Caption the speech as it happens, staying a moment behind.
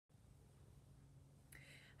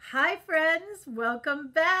Hi, friends. Welcome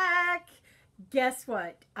back. Guess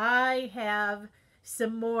what? I have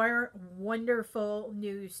some more wonderful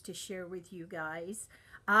news to share with you guys.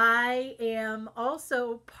 I am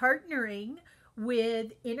also partnering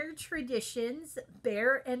with Inner Traditions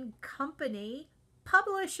Bear and Company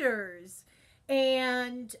publishers.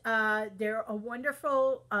 And they're a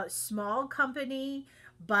wonderful small company,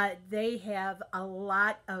 but they have a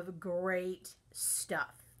lot of great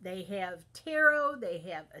stuff. They have tarot, they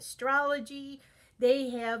have astrology, they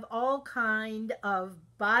have all kind of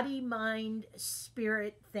body, mind,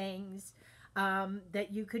 spirit things that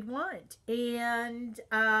you could want. And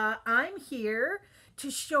I'm here to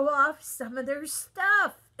show off some of their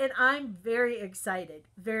stuff. And I'm very excited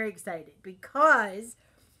because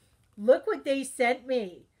look what they sent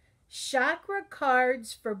me. Chakra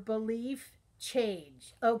cards for belief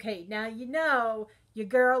change. Okay, now you know your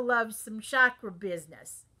girl loves some chakra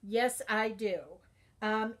business. Yes, I do.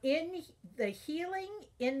 In the Healing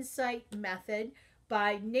Insight Method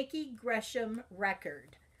by Nikki Gresham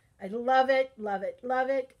Record. I love it, love it, love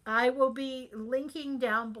it. I will be linking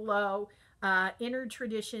down below Inner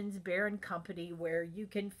Traditions Bear and Company where you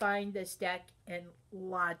can find this deck and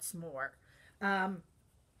lots more.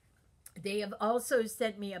 They have also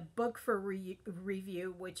sent me a book for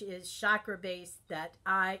review, which is chakra based, that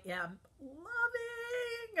I am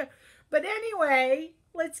loving. But anyway,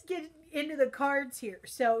 let's get into the cards here.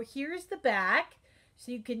 So here's the back.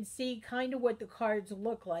 So you can see kind of what the cards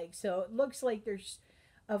look like. So it looks like there's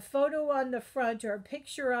a photo on the front or a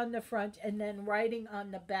picture on the front and then writing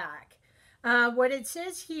on the back. What it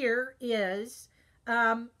says here is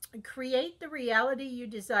create the reality you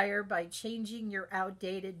desire by changing your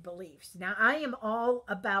outdated beliefs. Now, I am all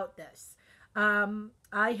about this.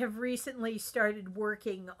 I have recently started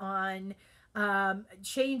working on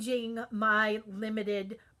changing my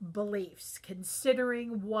limited beliefs,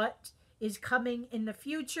 considering what is coming in the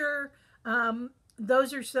future.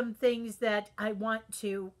 Those are some things that I want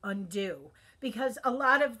to undo because a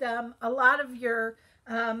lot of your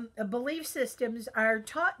belief systems are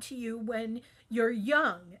taught to you when you're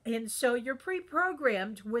young, and so you're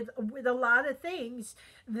pre-programmed with a lot of things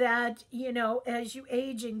that, you know, as you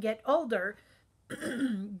age and get older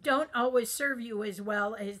don't always serve you as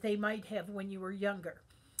well as they might have when you were younger.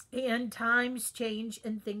 And times change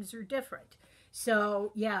and things are different.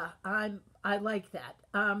 So yeah, I like that.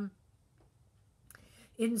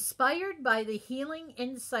 Inspired by the Healing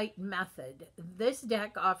Insight Method, this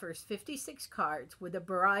deck offers 56 cards with a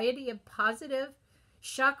variety of positive,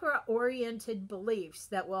 chakra-oriented beliefs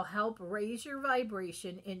that will help raise your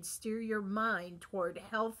vibration and steer your mind toward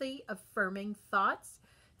healthy, affirming thoughts,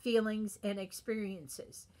 feelings, and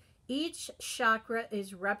experiences. Each chakra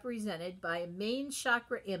is represented by a main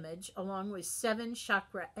chakra image along with 7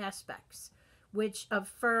 chakra aspects, which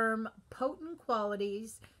affirm potent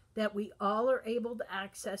qualities that we all are able to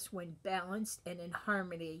access when balanced and in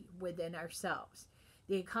harmony within ourselves.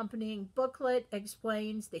 The accompanying booklet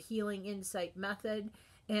explains the Healing Insight Method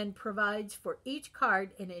and provides for each card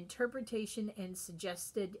an interpretation and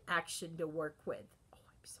suggested action to work with. Oh,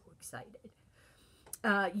 I'm so excited.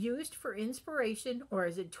 Used for inspiration or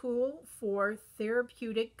as a tool for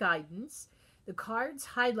therapeutic guidance, the cards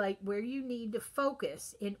highlight where you need to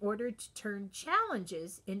focus in order to turn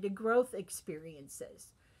challenges into growth experiences.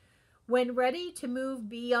 When ready to move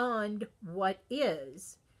beyond what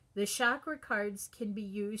is, the chakra cards can be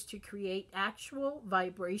used to create actual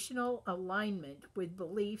vibrational alignment with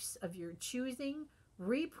beliefs of your choosing,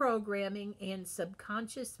 reprogramming, and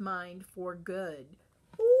subconscious mind for good.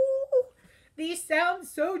 Ooh, these sound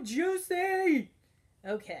so juicy.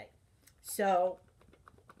 Okay, so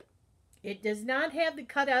it does not have the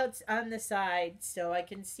cutouts on the side, so I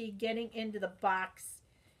can see getting into the box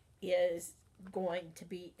is going to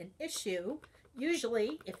be an issue.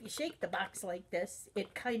 Usually, if you shake the box like this,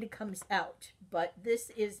 it kind of comes out, but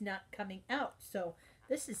this is not coming out, so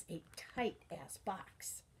this is a tight ass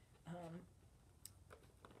box.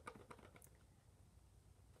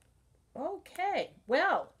 Okay,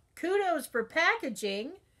 well, kudos for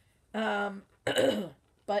packaging,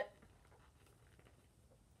 but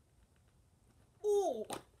ooh,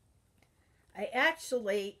 I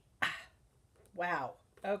actually, wow,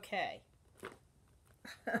 okay.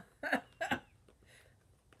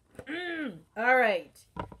 All right.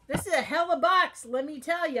 This is a hella box, let me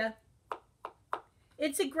tell you.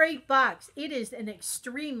 It's a great box. It is an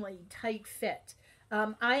extremely tight fit.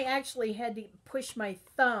 I actually had to push my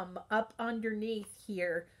thumb up underneath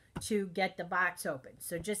here to get the box open.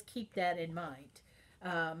 So just keep that in mind.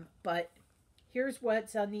 But here's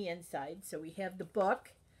what's on the inside. So we have the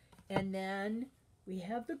book, and then we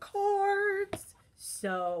have the cards.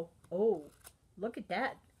 So, oh, look at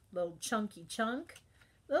that little chunky chunk.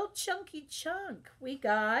 Little chunky chunk. We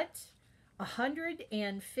got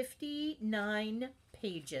 159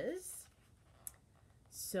 pages.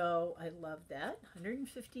 So I love that.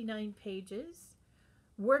 159 pages.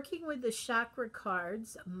 Working with the chakra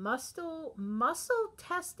cards, muscle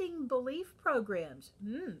testing belief programs.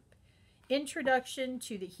 Introduction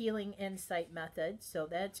to the healing insight method, so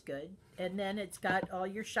that's good. And then it's got all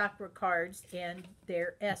your chakra cards and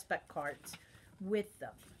their aspect cards with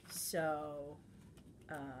them. So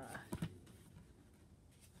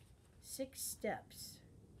 6 steps.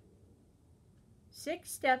 6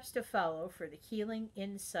 steps to follow for the healing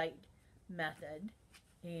insight method.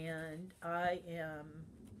 And I am,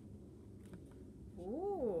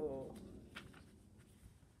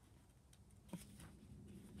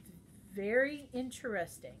 very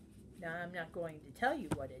interesting. Now, I'm not going to tell you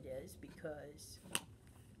what it is because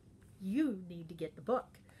you need to get the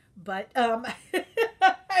book. But I'm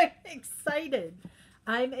excited.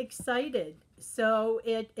 I'm excited. So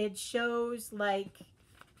it shows like,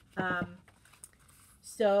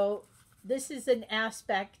 so this is an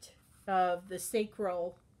aspect of the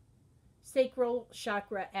sacral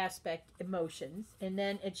chakra aspect, emotions, and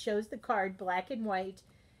then it shows the card black and white,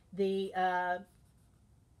 the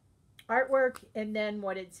artwork, and then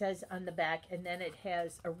what it says on the back, and then it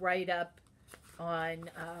has a write-up on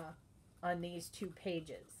these 2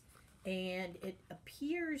 pages, and it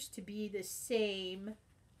appears to be the same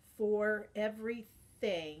for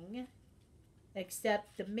everything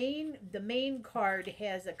except the main card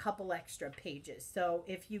has a couple extra pages. So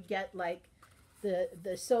if you get like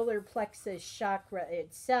the solar plexus chakra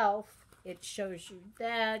itself, it shows you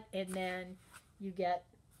that, and then you get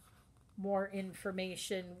more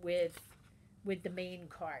information with the main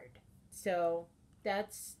card. So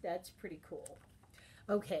that's pretty cool.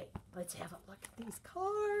 Okay, let's have a look at these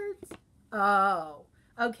cards. Oh,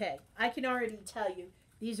 okay. I can already tell you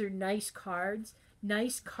these are nice cards,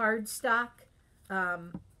 nice card stock.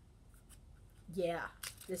 Yeah,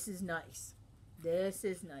 this is nice. This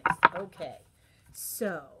is nice. Okay,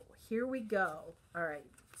 so here we go. All right,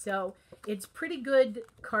 so it's pretty good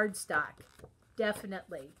card stock,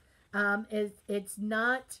 definitely. It's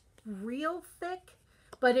not real thick,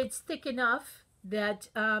 but it's thick enough that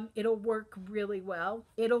it'll work really well.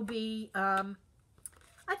 It'll be, I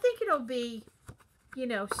think it'll be,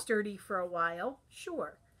 sturdy for a while.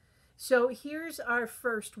 Sure. So here's our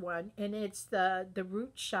first one, and it's the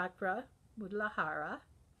root chakra, Muladhara.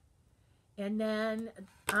 And then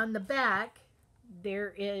on the back,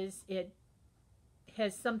 it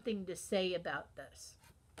has something to say about this.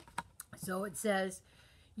 So it says,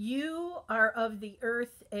 "You are of the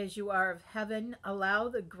earth as you are of heaven. Allow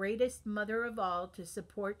the greatest mother of all to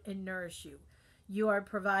support and nourish you. You are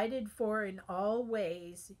provided for in all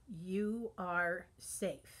ways. You are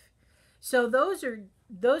safe." So those are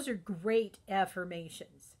great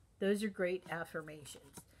affirmations. Those are great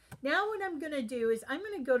affirmations. Now what I'm going to do is I'm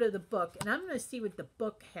going to go to the book, and I'm going to see what the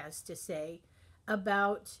book has to say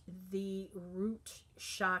about the root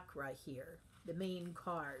chakra here, the main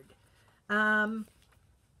card.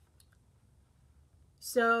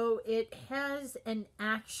 So it has an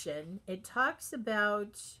action. It talks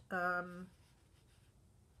about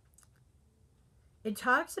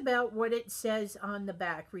what it says on the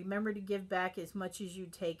back. Remember to give back as much as you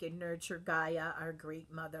take and nurture Gaia, our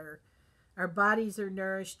great mother. Our bodies are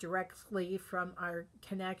nourished directly from our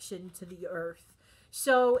connection to the earth.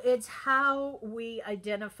 So it's how we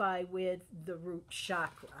identify with the root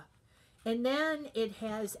chakra. And then it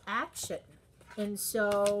has action. And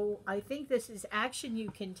so I think this is action you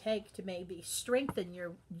can take to maybe strengthen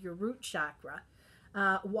your root chakra.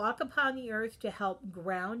 Walk upon the earth to help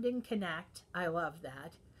ground and connect. I love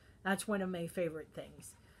that. That's one of my favorite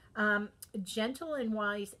things. Gentle and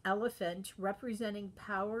wise elephant representing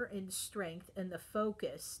power and strength, and the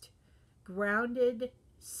focused, grounded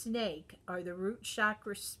snake are the root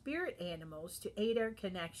chakra spirit animals to aid our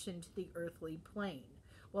connection to the earthly plane.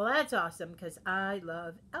 Well, that's awesome because I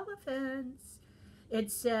love elephants. It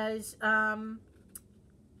says,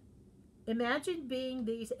 imagine being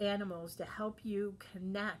these animals to help you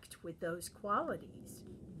connect with those qualities.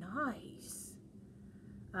 Nice.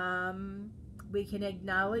 We can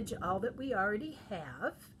acknowledge all that we already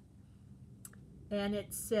have. And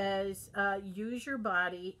it says, use your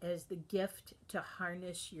body as the gift to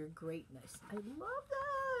harness your greatness. I love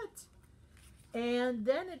that. And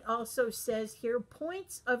then it also says here,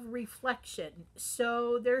 points of reflection.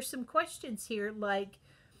 So there's some questions here like,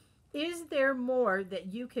 is there more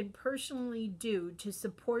that you can personally do to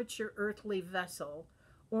support your earthly vessel,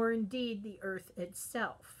 or indeed the earth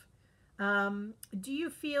itself? Do you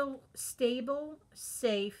feel stable,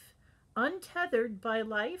 safe, untethered by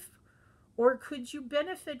life? Or could you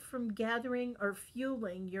benefit from gathering or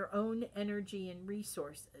fueling your own energy and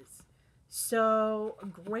resources? So,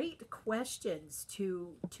 great questions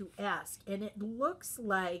to ask. And it looks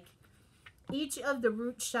like each of the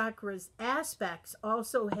root chakra's aspects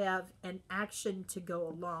also have an action to go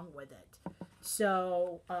along with it.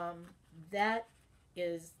 So that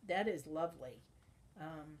that is lovely.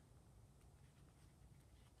 Um,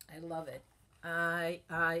 I love it.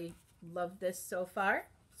 I love this so far.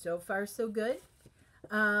 So far, so good.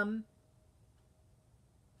 Um,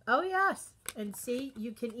 oh yes, and see,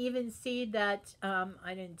 you can even see that.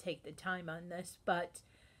 I didn't take the time on this, but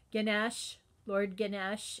Ganesh, Lord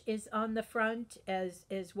Ganesh, is on the front as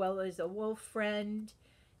well as a wolf friend,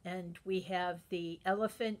 and we have the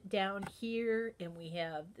elephant down here, and we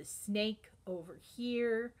have the snake over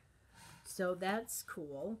here. So that's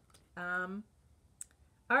cool. Um,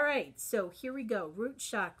 all right, so here we go. Root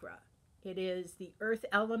chakra. It is the earth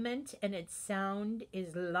element, and its sound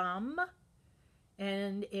is lam,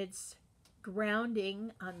 and it's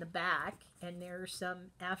grounding on the back, and there are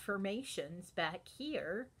some affirmations back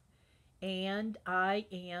here. And I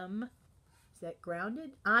am, is that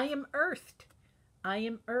grounded? I am earthed. I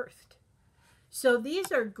am earthed. So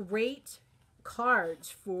these are great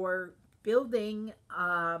cards for building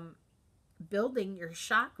building your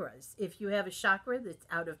chakras. If you have a chakra that's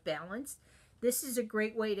out of balance, this is a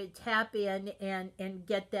great way to tap in and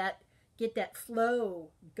get that flow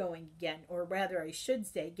going again, or rather I should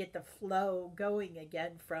say get the flow going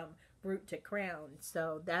again from root to crown.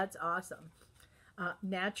 So that's awesome.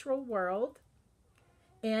 Natural world,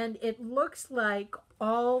 and it looks like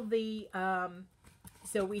all the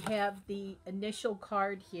so we have the initial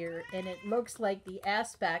card here, and it looks like the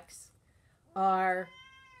aspects are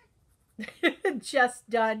just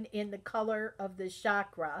done in the color of the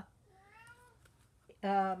chakra.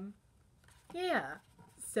 Yeah.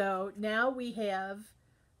 So now we have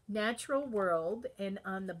natural world, and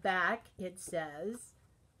on the back it says,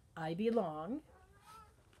 I belong.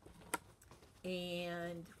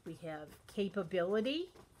 And we have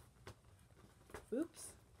capability. Oops.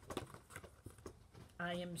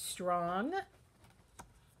 I am strong.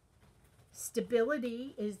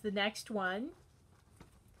 Stability is the next one.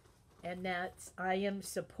 And that's I am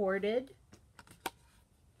supported.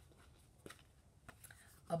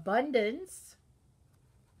 Abundance.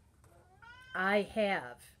 I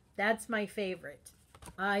have. That's my favorite.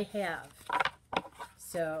 I have.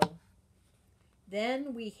 So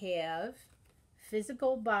then we have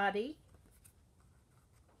physical body.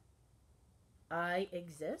 I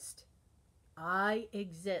exist. I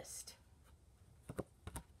exist.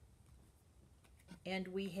 And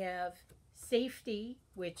we have safety,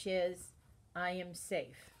 which is I am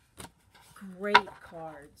safe. Great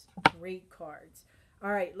cards. Great cards.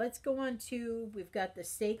 All right, let's go on to, we've got the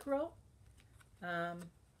sacral. And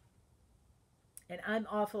I'm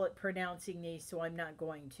awful at pronouncing these, so I'm not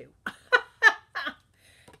going to.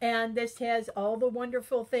 And this has all the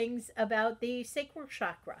wonderful things about the sacral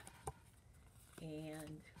chakra.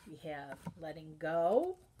 And we have letting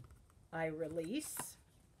go. I release.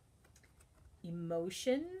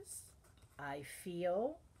 Emotions. I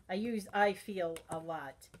feel. I use I feel a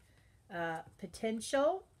lot.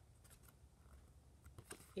 Potential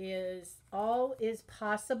is all is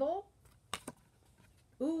possible.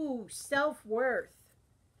 Ooh, self-worth.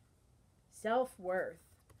 Self-worth.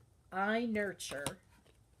 I nurture.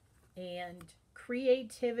 And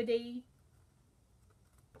creativity.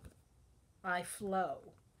 I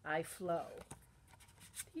flow. I flow.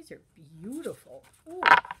 These are beautiful. Ooh.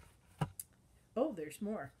 Oh, there's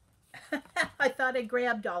more. I thought I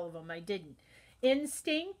grabbed all of them. I didn't.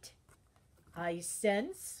 Instinct. I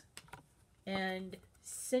sense. And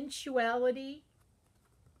sensuality.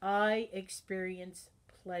 I experience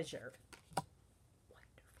pleasure.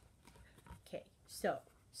 Wonderful. Okay, so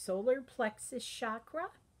solar plexus chakra.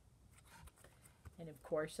 And of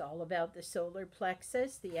course, all about the solar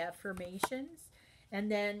plexus, the affirmations.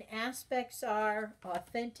 And then aspects are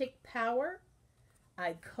authentic power.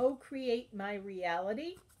 I co-create my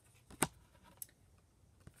reality.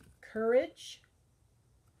 Courage.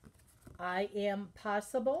 I am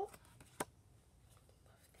possible.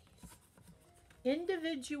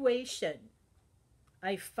 Individuation.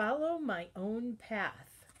 I follow my own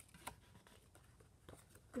path.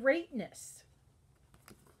 Greatness.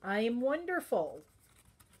 I am wonderful.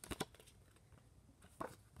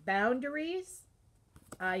 Boundaries.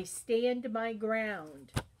 I stand my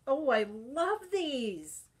ground. Oh, I love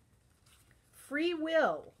these. Free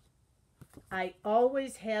will. I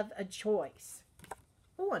always have a choice.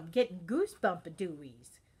 Oh, I'm getting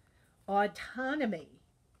goosebump-a-dooies. Autonomy.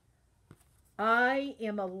 I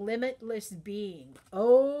am a limitless being.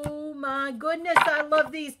 Oh my goodness, I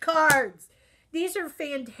love these cards. These are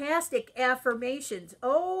fantastic affirmations.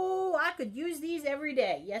 Oh, I could use these every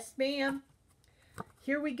day. Yes, ma'am.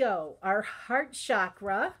 Here we go. Our heart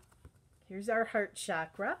chakra. Here's our heart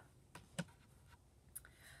chakra.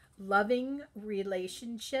 Loving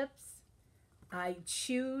relationships. I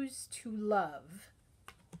choose to love.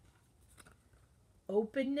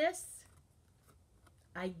 Openness.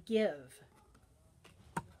 I give.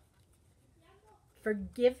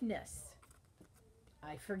 Forgiveness.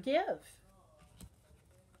 I forgive.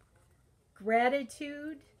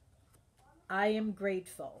 Gratitude. I am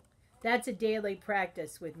grateful. That's a daily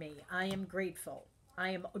practice with me. I am grateful.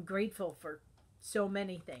 I am grateful for so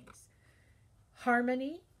many things.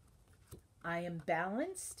 Harmony. I am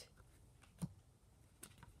balanced.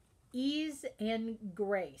 Ease and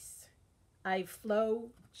grace. I flow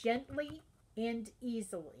gently and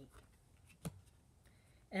easily.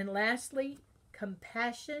 And lastly,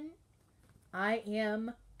 compassion. I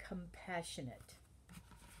am compassionate.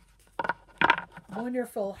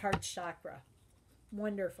 Wonderful heart chakra.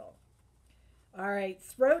 Wonderful. All right,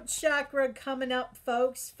 throat chakra coming up,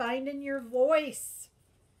 folks. Finding your voice.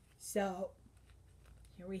 So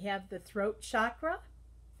here we have the throat chakra.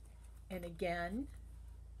 And again,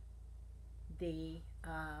 the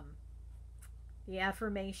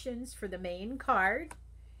affirmations for the main card.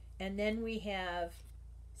 And then we have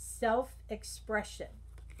self-expression.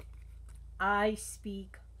 I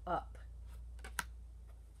speak up.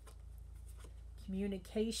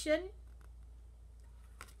 Communication.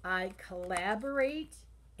 I collaborate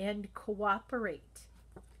and cooperate.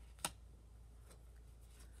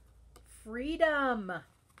 Freedom.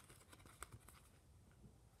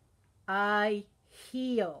 I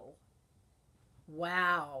heal.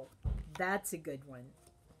 Wow, that's a good one.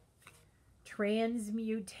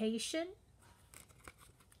 Transmutation.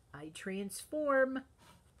 I transform.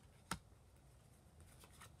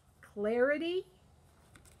 Clarity.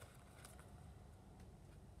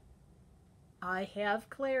 I have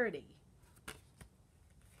clarity.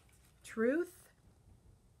 Truth.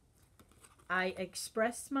 I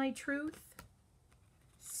express my truth.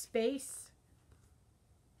 Space.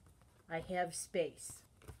 I have space.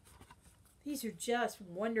 These are just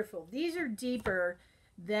wonderful. These are deeper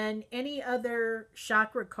than any other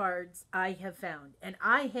chakra cards I have found. And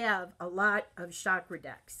I have a lot of chakra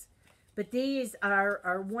decks. But these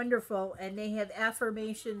are wonderful, and they have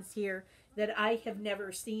affirmations here that I have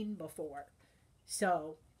never seen before.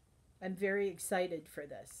 So I'm very excited for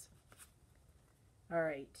this. All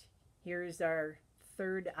right, here's our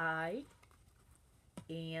third eye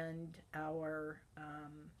and our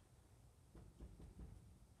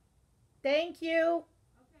thank you.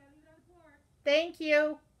 Okay, I'll leave it on the porch. Thank you.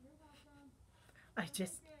 You're welcome.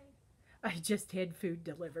 I just had food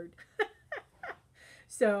delivered.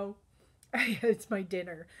 So it's my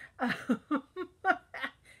dinner.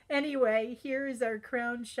 Anyway, here is our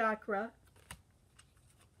crown chakra.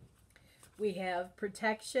 We have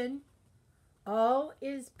protection. All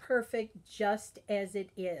is perfect just as it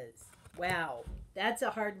is. Wow, that's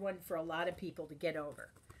a hard one for a lot of people to get over.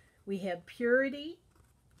 We have purity.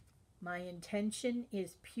 My intention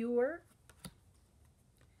is pure.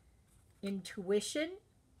 Intuition.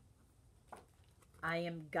 I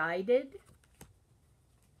am guided.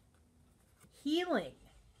 Healing.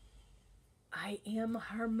 I am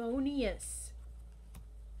harmonious.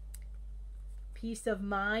 Peace of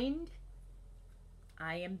mind.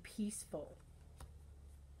 I am peaceful.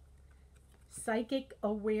 Psychic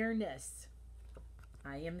awareness.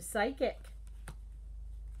 I am psychic.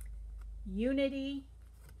 Unity.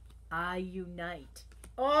 I unite.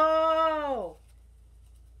 Oh!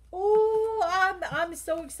 Oh, I'm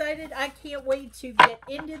so excited. I can't wait to get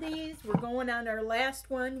into these. We're going on our last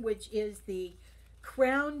one, which is the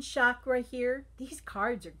crown chakra here. These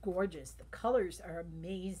cards are gorgeous. The colors are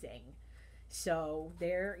amazing. So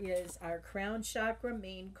there is our crown chakra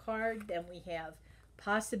main card. Then we have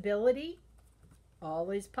possibility.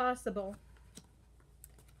 All is possible.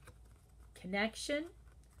 Connection.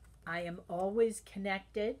 I am always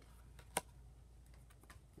connected.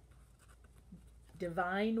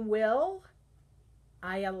 Divine will.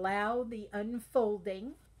 I allow the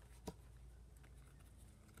unfolding.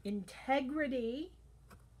 Integrity.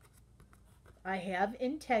 I have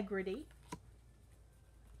integrity.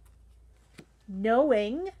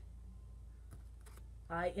 Knowing.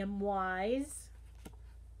 I am wise.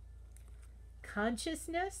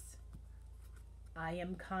 Consciousness. I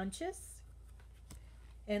am conscious.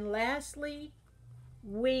 And lastly,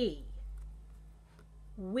 we.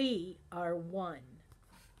 We are one.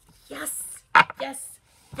 Yes, yes,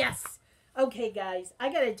 yes. Okay, guys,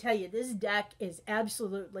 I gotta tell you, this deck is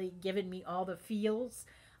absolutely giving me all the feels.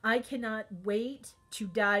 I cannot wait to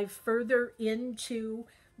dive further into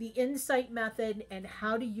the insight method and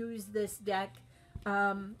how to use this deck.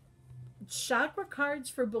 Um, Chakra cards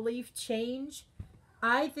for belief change.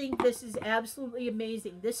 I think this is absolutely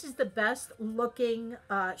amazing. This is the best looking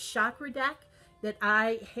chakra deck that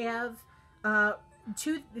I have uh,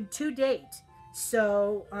 to date.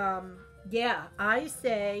 So yeah, I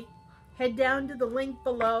say head down to the link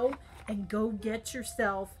below and go get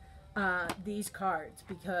yourself these cards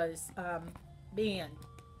because man,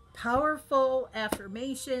 powerful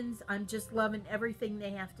affirmations. I'm just loving everything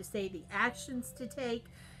they have to say. The actions to take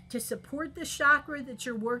to support the chakra that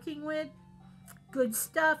you're working with. Good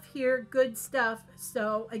stuff here, good stuff.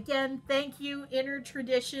 So again, thank you, Inner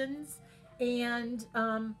Traditions. And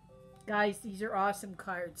guys, these are awesome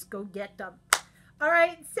cards. Go get them. All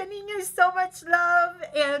right, sending you so much love,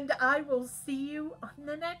 and I will see you on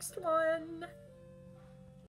the next one.